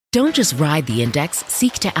Don't just ride the index,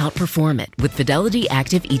 seek to outperform it with Fidelity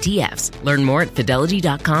Active ETFs. Learn more at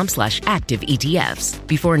fidelity.com/active ETFs.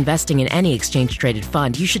 Before investing in any exchange-traded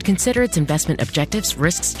fund, you should consider its investment objectives,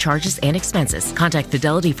 risks, charges, and expenses. Contact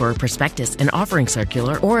Fidelity for a prospectus, an offering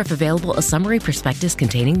circular, or if available, a summary prospectus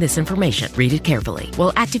containing this information. Read it carefully.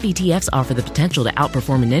 While active ETFs offer the potential to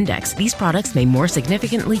outperform an index, these products may more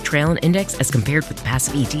significantly trail an index as compared with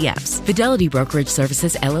passive ETFs. Fidelity Brokerage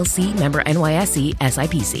Services, LLC, member NYSE,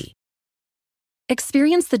 SIPC.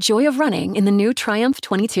 Experience the joy of running in the new Triumph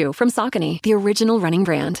 22 from Saucony, the original running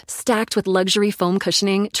brand. Stacked with luxury foam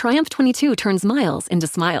cushioning, Triumph 22 turns miles into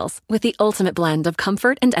smiles with the ultimate blend of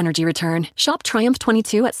comfort and energy return. Shop Triumph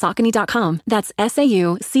 22 at Saucony.com. That's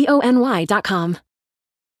SAUCONY.com.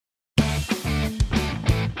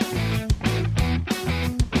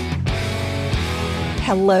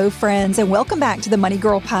 Hello, friends, and welcome back to the Money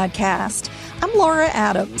Girl Podcast. I'm Laura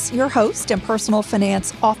Adams, your host and personal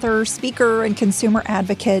finance author, speaker, and consumer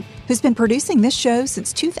advocate who's been producing this show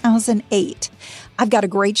since 2008. I've got a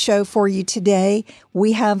great show for you today.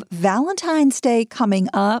 We have Valentine's Day coming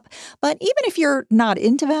up, but even if you're not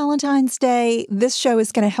into Valentine's Day, this show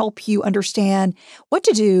is going to help you understand what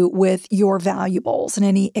to do with your valuables and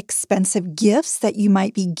any expensive gifts that you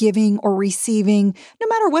might be giving or receiving, no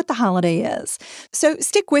matter what the holiday is. So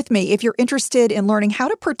stick with me if you're interested in learning how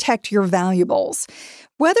to protect your valuables.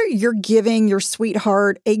 Whether you're giving your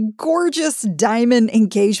sweetheart a gorgeous diamond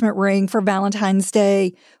engagement ring for Valentine's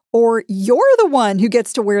Day, or you're the one who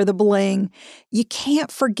gets to wear the bling, you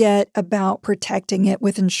can't forget about protecting it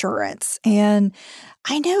with insurance. And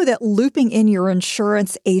I know that looping in your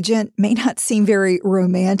insurance agent may not seem very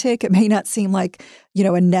romantic. It may not seem like,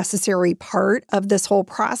 a necessary part of this whole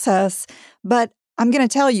process, but I'm going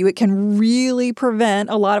to tell you, it can really prevent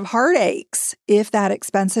a lot of heartaches if that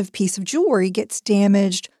expensive piece of jewelry gets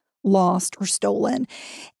damaged, lost, or stolen.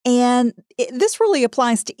 And this really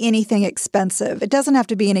applies to anything expensive. It doesn't have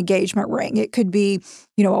to be an engagement ring. It could be,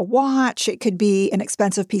 a watch. It could be an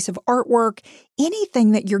expensive piece of artwork,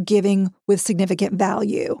 anything that you're giving with significant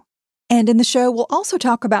value. And in the show, we'll also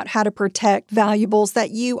talk about how to protect valuables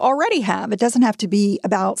that you already have. It doesn't have to be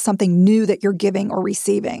about something new that you're giving or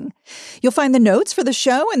receiving. You'll find the notes for the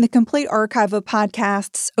show and the complete archive of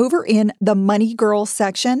podcasts over in the Money Girl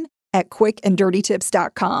section at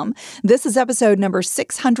quickanddirtytips.com. This is episode number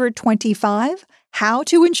 625, How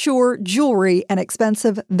to Insure Jewelry and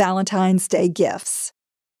Expensive Valentine's Day Gifts.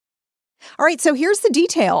 All right, so here's the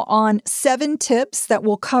detail on 7 tips that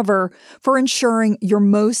we'll cover for insuring your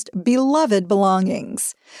most beloved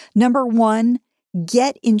belongings. Number 1,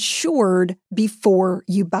 get insured before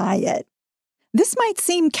you buy it. This might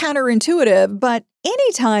seem counterintuitive, but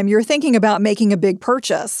anytime you're thinking about making a big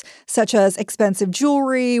purchase, such as expensive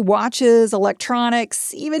jewelry, watches,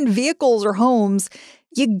 electronics, even vehicles or homes,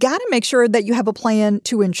 you got to make sure that you have a plan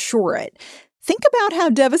to insure it. Think about how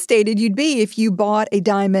devastated you'd be if you bought a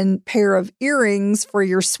diamond pair of earrings for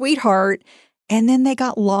your sweetheart and then they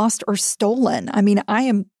got lost or stolen. I mean, I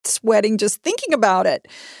am sweating just thinking about it.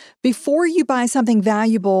 Before you buy something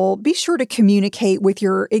valuable, be sure to communicate with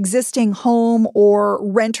your existing home or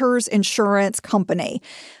renter's insurance company.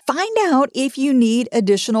 Find out if you need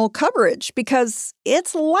additional coverage because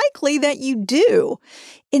it's likely that you do.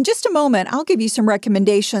 In just a moment, I'll give you some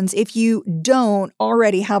recommendations if you don't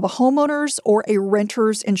already have a homeowner's or a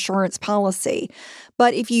renter's insurance policy.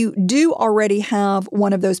 But if you do already have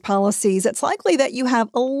one of those policies, it's likely that you have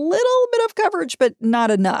a little bit of coverage, but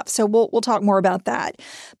not enough. So we'll talk more about that.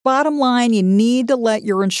 Bottom line, you need to let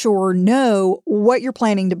your insurer know what you're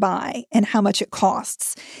planning to buy and how much it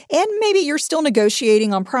costs. And maybe you're still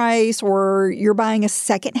negotiating on price or you're buying a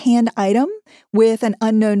secondhand item with an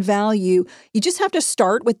unknown value. You just have to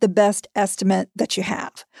start with the best estimate that you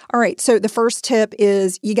have. All right, so the first tip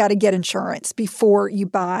is you got to get insurance before you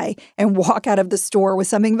buy and walk out of the store with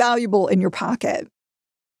something valuable in your pocket.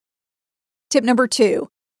 Tip number 2,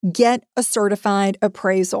 get a certified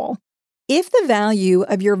appraisal. If the value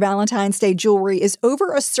of your Valentine's Day jewelry is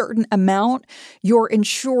over a certain amount, your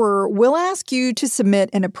insurer will ask you to submit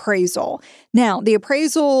an appraisal. Now, the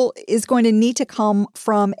appraisal is going to need to come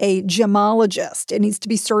from a gemologist. It needs to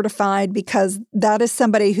be certified because that is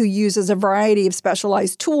somebody who uses a variety of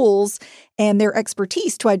specialized tools and their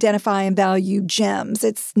expertise to identify and value gems.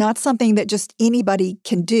 It's not something that just anybody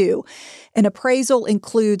can do. An appraisal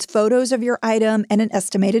includes photos of your item and an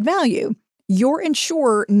estimated value. your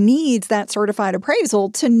insurer needs that certified appraisal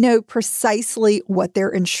to know precisely what they're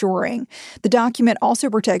insuring. The document also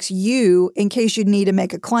protects you in case you need to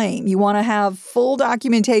make a claim. You want to have full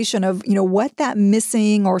documentation of, what that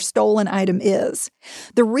missing or stolen item is.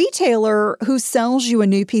 The retailer who sells you a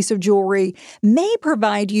new piece of jewelry may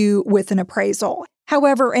provide you with an appraisal.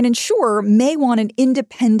 However, an insurer may want an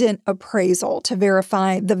independent appraisal to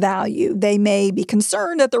verify the value. They may be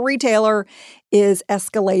concerned that the retailer is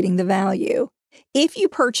escalating the value. If you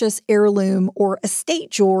purchase heirloom or estate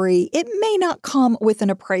jewelry, it may not come with an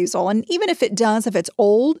appraisal. And even if it does, if it's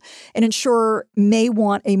old, an insurer may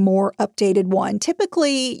want a more updated one.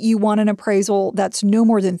 Typically, you want an appraisal that's no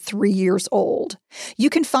more than 3 years old. You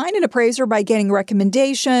can find an appraiser by getting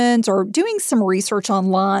recommendations or doing some research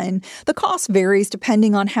online. The cost varies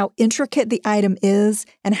depending on how intricate the item is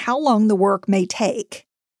and how long the work may take.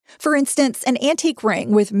 For instance, an antique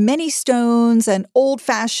ring with many stones and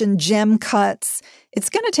old-fashioned gem cuts, it's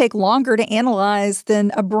going to take longer to analyze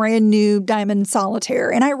than a brand new diamond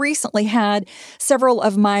solitaire. And I recently had several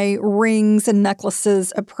of my rings and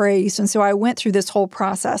necklaces appraised. And so I went through this whole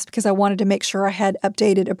process because I wanted to make sure I had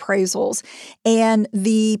updated appraisals. And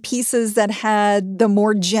the pieces that had the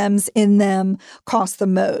more gems in them cost the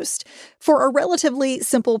most. For a relatively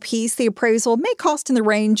simple piece, the appraisal may cost in the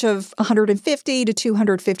range of $150 to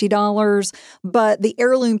 $250. But the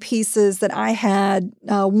heirloom pieces that I had,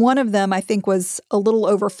 one of them I think was a little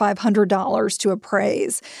over $500 to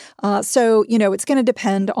appraise. So, it's going to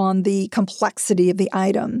depend on the complexity of the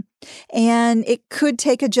item. And it could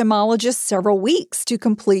take a gemologist several weeks to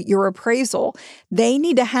complete your appraisal. They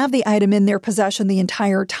need to have the item in their possession the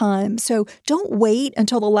entire time. So don't wait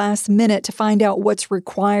until the last minute to find out what's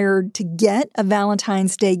required to get a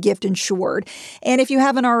Valentine's Day gift insured. And if you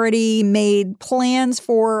haven't already made plans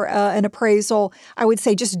for an appraisal, I would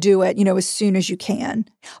say just do it, as soon as you can.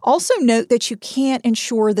 Also note that you can't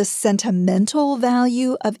insure the sentimental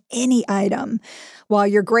value of any item. While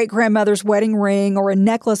your great-grandmother's wedding ring or a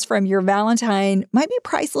necklace from your Valentine might be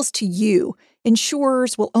priceless to you,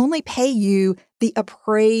 insurers will only pay you the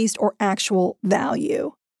appraised or actual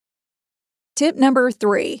value. Tip number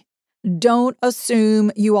 3. Don't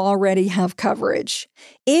assume you already have coverage.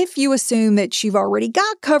 If you assume that you've already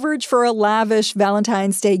got coverage for a lavish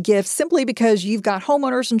Valentine's Day gift simply because you've got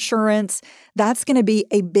homeowner's insurance, that's going to be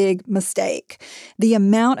a big mistake. The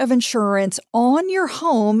amount of insurance on your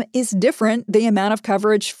home is different than the amount of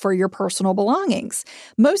coverage for your personal belongings.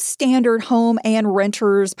 Most standard home and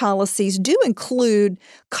renters policies do include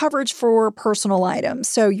coverage for personal items,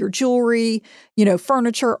 so your jewelry,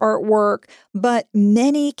 furniture, artwork, but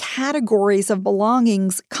many categories of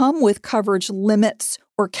belongings come with coverage limits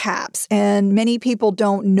or caps. And many people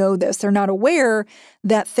don't know this. They're not aware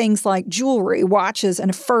that things like jewelry, watches,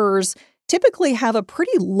 and furs typically have a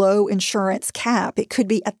pretty low insurance cap. It could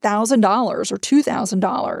be $1,000 or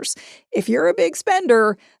 $2,000. If you're a big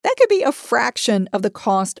spender, that could be a fraction of the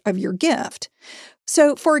cost of your gift.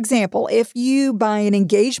 So, for example, if you buy an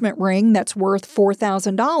engagement ring that's worth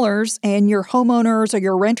 $4,000 and your homeowner's or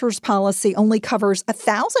your renter's policy only covers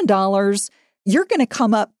 $1,000, you're going to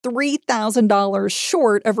come up $3,000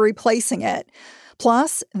 short of replacing it.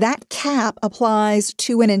 Plus, that cap applies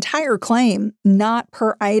to an entire claim, not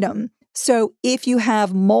per item. So if you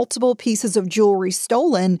have multiple pieces of jewelry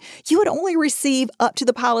stolen, you would only receive up to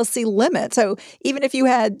the policy limit. So even if you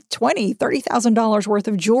had $20,000, $30,000 worth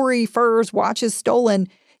of jewelry, furs, watches stolen,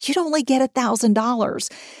 you'd only get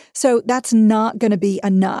 $1,000. So that's not going to be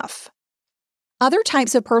enough. Other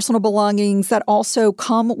types of personal belongings that also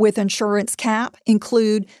come with insurance cap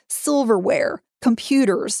include silverware,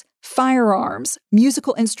 computers, firearms,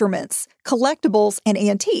 musical instruments, collectibles, and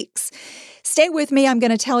antiques. Stay with me. I'm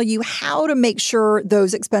going to tell you how to make sure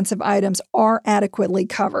those expensive items are adequately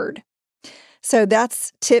covered. So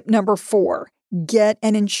that's tip number 4. Get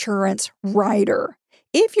an insurance rider.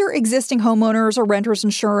 If your existing homeowner's or renter's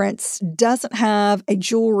insurance doesn't have a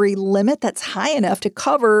jewelry limit that's high enough to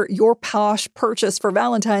cover your posh purchase for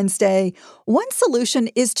Valentine's Day, one solution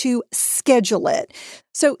is to schedule it.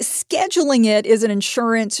 So scheduling it is an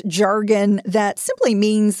insurance jargon that simply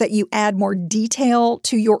means that you add more detail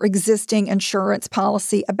to your existing insurance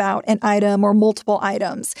policy about an item or multiple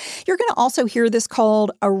items. You're going to also hear this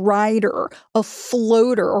called a rider, a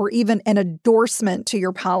floater, or even an endorsement to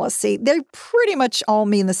your policy. They pretty much all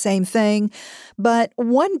mean the same thing. But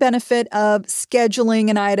one benefit of scheduling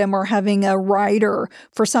an item or having a rider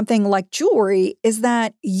for something like jewelry is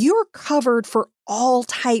that you're covered for all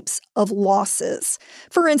types of losses.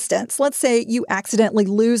 For instance, let's say you accidentally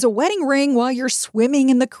lose a wedding ring while you're swimming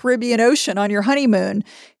in the Caribbean Ocean on your honeymoon.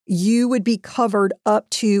 you would be covered up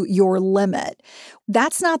to your limit.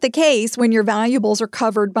 That's not the case when your valuables are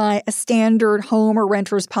covered by a standard home or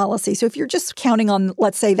renter's policy. So if you're just counting on,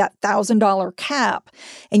 let's say, that $1,000 cap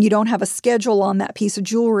and you don't have a schedule on that piece of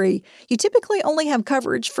jewelry, you typically only have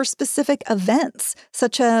coverage for specific events,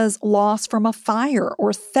 such as loss from a fire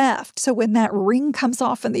or theft. So when that ring comes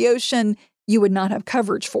off in the ocean, you would not have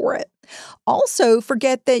coverage for it. Also,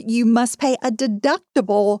 forget that you must pay a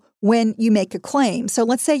deductible when you make a claim. So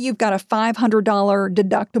let's say you've got a $500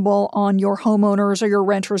 deductible on your homeowner's or your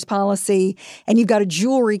renter's policy, and you've got a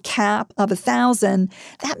jewelry cap of $1,000.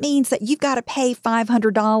 That means that you've got to pay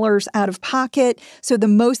 $500 out of pocket. So the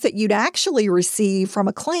most that you'd actually receive from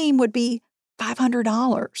a claim would be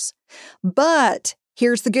 $500. But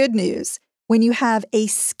here's the good news. When you have a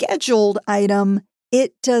scheduled item,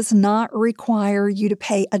 it does not require you to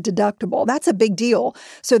pay a deductible. That's a big deal.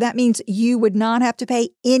 So that means you would not have to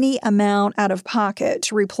pay any amount out of pocket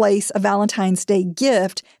to replace a Valentine's Day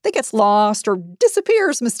gift that gets lost or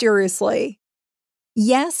disappears mysteriously.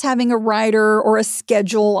 Yes, having a rider or a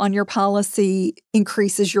schedule on your policy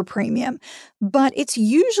increases your premium, but it's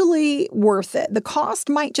usually worth it. The cost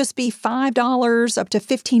might just be $5 up to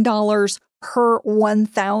 $15 per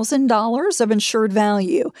 $1,000 of insured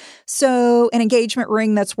value. So an engagement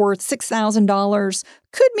ring that's worth $6,000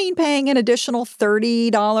 could mean paying an additional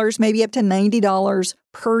 $30, maybe up to $90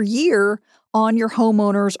 per year on your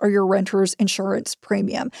homeowner's or your renter's insurance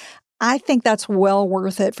premium. I think that's well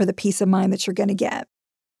worth it for the peace of mind that you're going to get.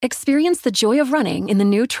 Experience the joy of running in the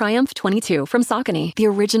new Triumph 22 from Saucony, the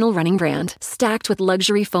original running brand. Stacked with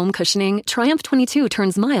luxury foam cushioning, Triumph 22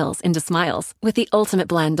 turns miles into smiles with the ultimate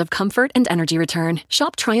blend of comfort and energy return.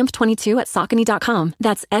 Shop Triumph 22 at Saucony.com.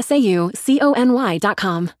 That's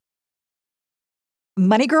SAUCONY.com.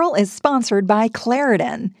 Money Girl is sponsored by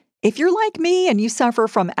Claritin. If you're like me and you suffer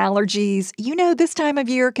from allergies, you know this time of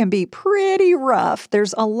year can be pretty rough.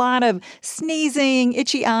 There's a lot of sneezing,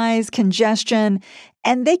 itchy eyes, congestion,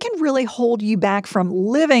 and they can really hold you back from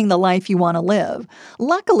living the life you want to live.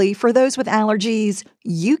 Luckily, for those with allergies,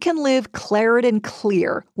 you can live Claritin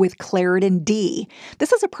Clear with Claritin D.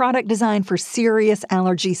 This is a product designed for serious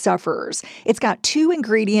allergy sufferers. It's got 2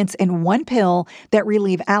 ingredients in one pill that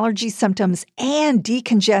relieve allergy symptoms and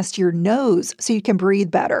decongest your nose so you can breathe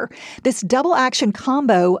better. This double-action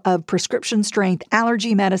combo of prescription-strength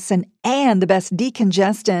allergy medicine and the best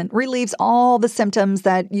decongestant relieves all the symptoms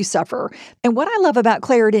that you suffer. And what I love about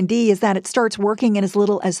Claritin D is that it starts working in as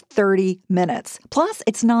little as 30 minutes. Plus,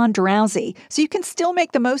 it's non-drowsy, so you can still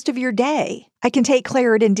make the most of your day. I can take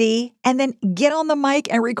Claritin D and then get on the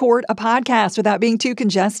mic and record a podcast without being too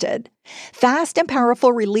congested. Fast and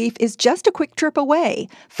powerful relief is just a quick trip away.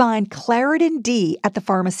 Find Claritin D at the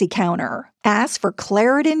pharmacy counter. Ask for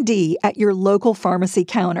Claritin D at your local pharmacy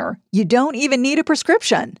counter. You don't even need a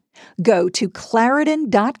prescription. Go to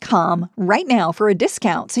Claritin.com right now for a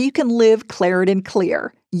discount so you can live Claritin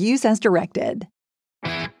Clear. Use as directed.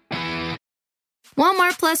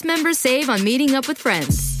 Walmart Plus members save on meeting up with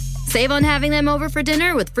friends. Save on having them over for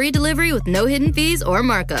dinner with free delivery with no hidden fees or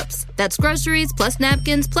markups. That's groceries, plus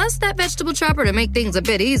napkins, plus that vegetable chopper to make things a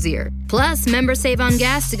bit easier. Plus, members save on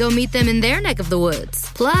gas to go meet them in their neck of the woods.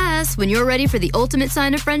 Plus, when you're ready for the ultimate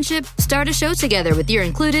sign of friendship, start a show together with your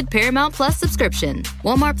included Paramount Plus subscription.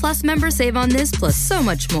 Walmart Plus members save on this plus so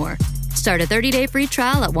much more. Start a 30-day free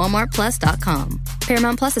trial at walmartplus.com.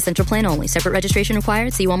 Paramount Plus Essential Plan only. Separate registration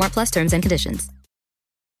required. See Walmart Plus terms and conditions.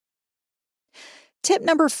 Tip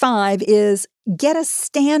number 5 is get a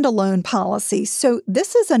standalone policy. So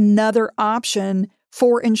this is another option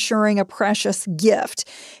for insuring a precious gift,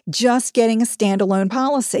 just getting a standalone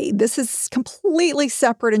policy. This is completely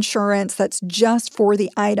separate insurance that's just for the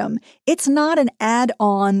item. It's not an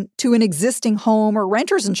add-on to an existing home or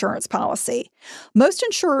renter's insurance policy. Most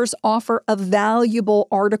insurers offer a valuable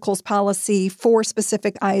articles policy for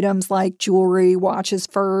specific items like jewelry, watches,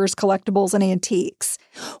 furs, collectibles, and antiques.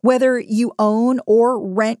 Whether you own or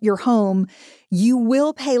rent your home, you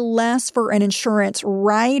will pay less for an insurance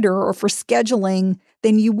rider or for scheduling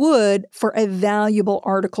than you would for a valuable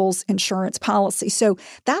articles insurance policy. So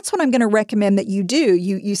that's what I'm going to recommend that you do.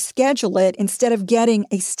 You schedule it instead of getting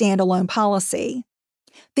a standalone policy.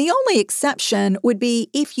 The only exception would be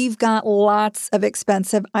if you've got lots of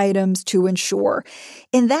expensive items to insure.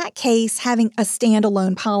 In that case, having a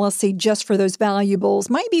standalone policy just for those valuables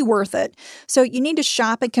might be worth it. So you need to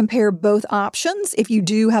shop and compare both options if you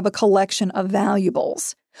do have a collection of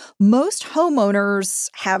valuables. Most homeowners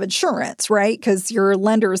have insurance, right? Because your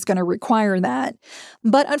lender is going to require that.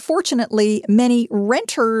 But unfortunately, many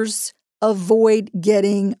renters avoid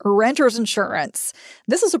getting renter's insurance.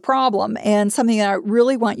 This is a problem and something that I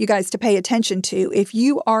really want you guys to pay attention to. If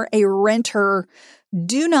you are a renter,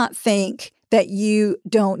 do not think that you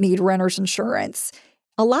don't need renter's insurance.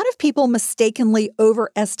 A lot of people mistakenly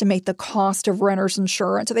overestimate the cost of renter's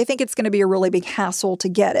insurance. They think it's going to be a really big hassle to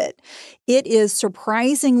get it. It is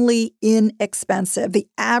surprisingly inexpensive. The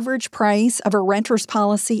average price of a renter's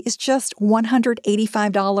policy is just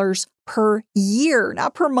 $185 per year,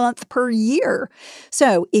 not per month, per year.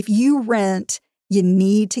 So if you rent, you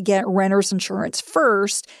need to get renter's insurance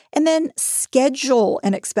first and then schedule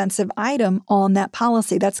an expensive item on that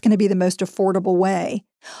policy. That's going to be the most affordable way.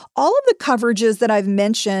 All of the coverages that I've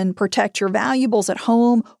mentioned protect your valuables at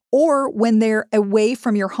home or when they're away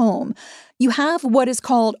from your home. You have what is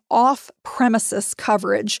called off-premises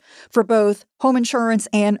coverage for both home insurance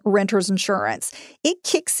and renter's insurance. It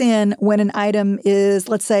kicks in when an item is,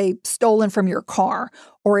 let's say, stolen from your car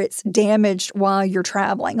or it's damaged while you're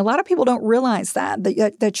traveling. A lot of people don't realize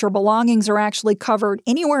that your belongings are actually covered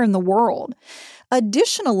anywhere in the world.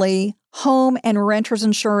 Additionally, home and renter's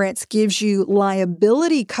insurance gives you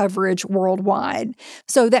liability coverage worldwide.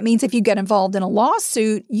 So that means if you get involved in a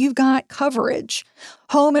lawsuit, you've got coverage.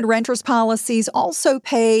 Home and renter's policies also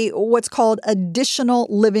pay what's called additional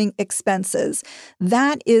living expenses.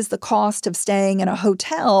 That is the cost of staying in a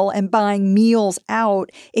hotel and buying meals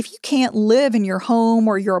out if you can't live in your home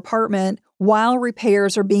or your apartment while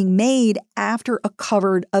repairs are being made after a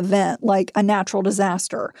covered event, like a natural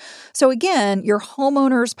disaster. So again, your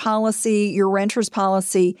homeowner's policy, your renter's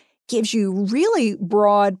policy gives you really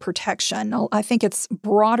broad protection. I think it's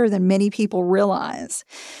broader than many people realize.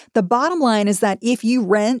 The bottom line is that if you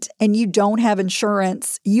rent and you don't have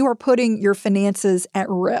insurance, you are putting your finances at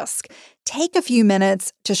risk. Take a few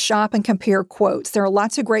minutes to shop and compare quotes. There are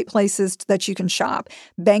lots of great places that you can shop.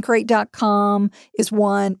 Bankrate.com is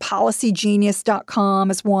one.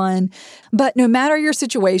 PolicyGenius.com is one. But no matter your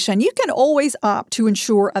situation, you can always opt to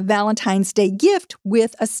insure a Valentine's Day gift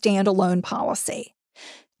with a standalone policy.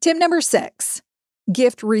 Tip number 6,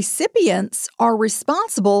 gift recipients are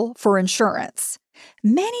responsible for insurance.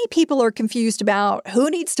 Many people are confused about who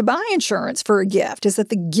needs to buy insurance for a gift. Is it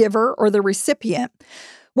the giver or the recipient?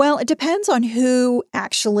 Well, it depends on who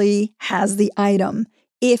actually has the item.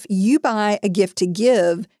 If you buy a gift to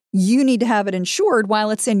give, you need to have it insured while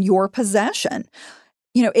it's in your possession.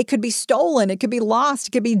 You know, it could be stolen, it could be lost,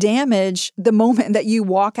 it could be damaged the moment that you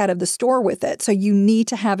walk out of the store with it. So you need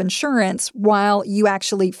to have insurance while you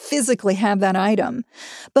actually physically have that item.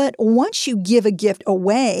 But once you give a gift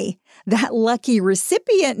away, that lucky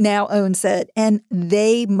recipient now owns it and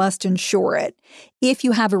they must insure it. If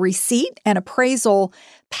you have a receipt and appraisal,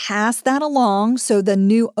 pass that along so the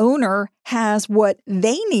new owner has what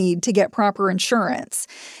they need to get proper insurance.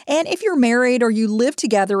 And if you're married or you live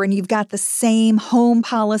together and you've got the same home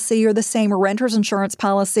policy or the same renter's insurance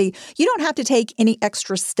policy, you don't have to take any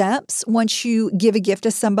extra steps once you give a gift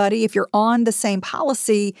to somebody. If you're on the same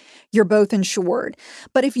policy, you're both insured.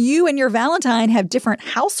 But if you and your Valentine have different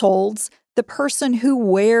households, the person who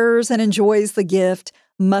wears and enjoys the gift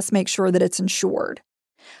must make sure that it's insured.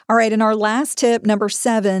 All right, and our last tip, number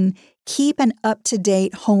 7, keep an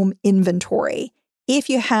up-to-date home inventory. If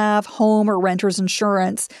you have home or renter's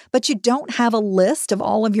insurance, but you don't have a list of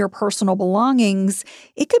all of your personal belongings,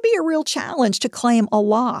 it could be a real challenge to claim a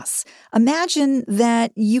loss. Imagine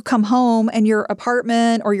that you come home and your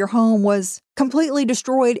apartment or your home was completely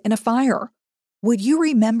destroyed in a fire. Would you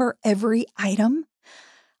remember every item?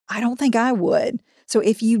 I don't think I would. So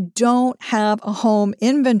if you don't have a home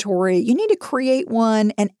inventory, you need to create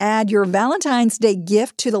one and add your Valentine's Day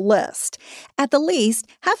gift to the list. At the least,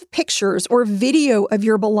 have pictures or video of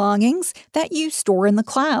your belongings that you store in the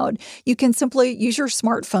cloud. You can simply use your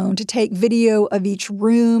smartphone to take video of each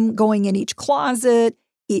room, going in each closet,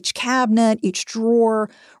 each cabinet, each drawer.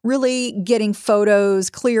 Really getting photos,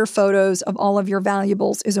 clear photos of all of your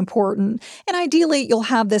valuables is important. And ideally, you'll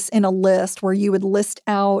have this in a list where you would list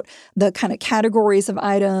out the kind of categories of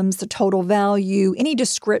items, the total value, any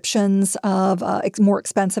descriptions of more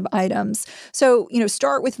expensive items. So,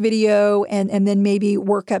 start with video and then maybe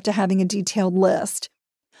work up to having a detailed list.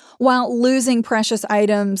 While losing precious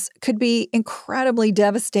items could be incredibly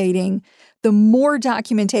devastating, the more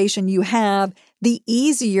documentation you have, the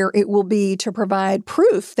easier it will be to provide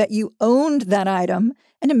proof that you owned that item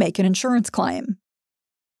and to make an insurance claim.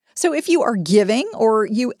 So if you are giving or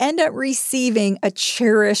you end up receiving a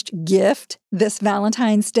cherished gift this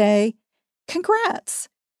Valentine's Day, congrats.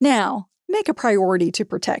 Now, make a priority to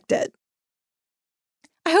protect it.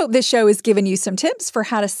 I hope this show has given you some tips for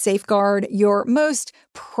how to safeguard your most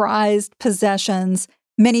prized possessions.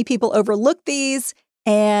 Many people overlook these.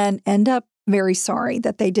 and end up very sorry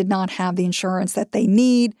that they did not have the insurance that they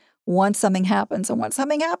need once something happens. And once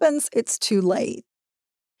something happens, it's too late.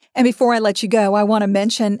 And before I let you go, I want to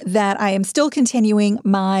mention that I am still continuing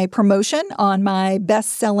my promotion on my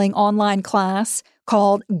best-selling online class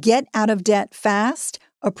called Get Out of Debt Fast,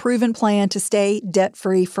 a proven plan to stay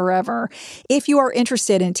debt-free forever. If you are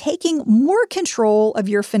interested in taking more control of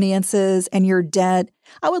your finances and your debt,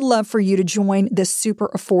 I would love for you to join this super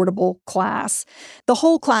affordable class. The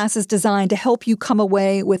whole class is designed to help you come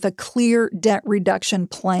away with a clear debt reduction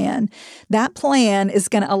plan. That plan is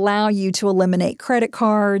going to allow you to eliminate credit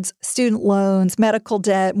cards, student loans, medical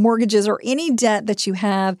debt, mortgages, or any debt that you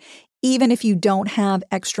have, even if you don't have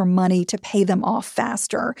extra money to pay them off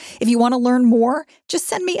faster. If you want to learn more, just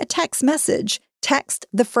send me a text message. Text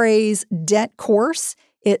the phrase debt course.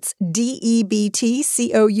 It's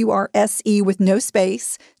DEBTCOURSE with no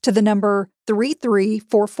space to the number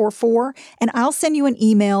 33444, and I'll send you an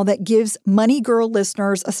email that gives Money Girl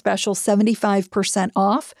listeners a special 75%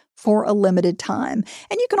 off for a limited time.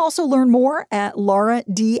 And you can also learn more at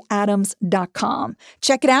lauradadams.com.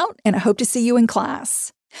 Check it out, and I hope to see you in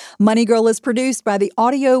class. Money Girl is produced by the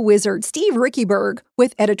audio wizard Steve Rickyberg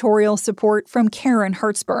with editorial support from Karen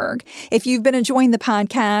Hertzberg. If you've been enjoying the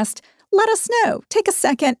podcast, let us know. Take a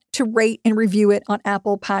second to rate and review it on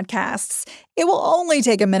Apple Podcasts. It will only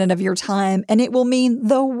take a minute of your time, and it will mean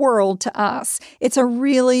the world to us. It's a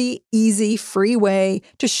really easy, free way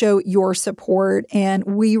to show your support, and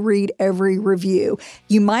we read every review.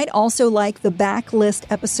 You might also like the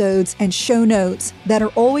backlist episodes and show notes that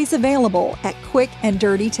are always available at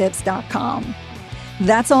quickanddirtytips.com.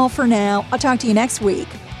 That's all for now. I'll talk to you next week.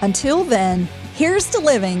 Until then, here's to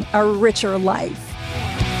living a richer life.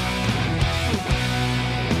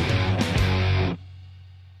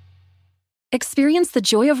 Experience the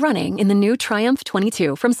joy of running in the new Triumph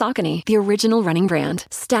 22 from Saucony, the original running brand.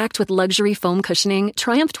 Stacked with luxury foam cushioning,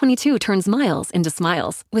 Triumph 22 turns miles into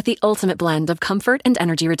smiles with the ultimate blend of comfort and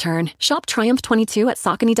energy return. Shop Triumph 22 at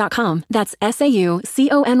Saucony.com. That's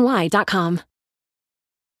SAUCONY.com.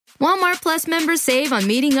 Walmart Plus members save on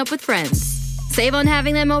meeting up with friends. Save on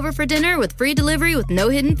having them over for dinner with free delivery with no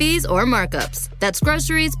hidden fees or markups. That's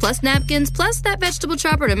groceries plus napkins plus that vegetable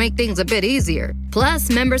chopper to make things a bit easier. Plus,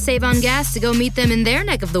 members save on gas to go meet them in their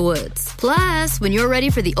neck of the woods. Plus, when you're ready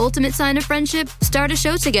for the ultimate sign of friendship, start a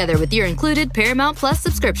show together with your included Paramount Plus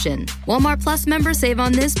subscription. Walmart Plus members save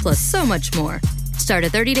on this plus so much more. Start a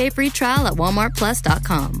 30-day free trial at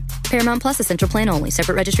walmartplus.com. Paramount Plus Essential Plan only.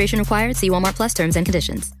 Separate registration required. See Walmart Plus terms and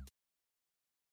conditions.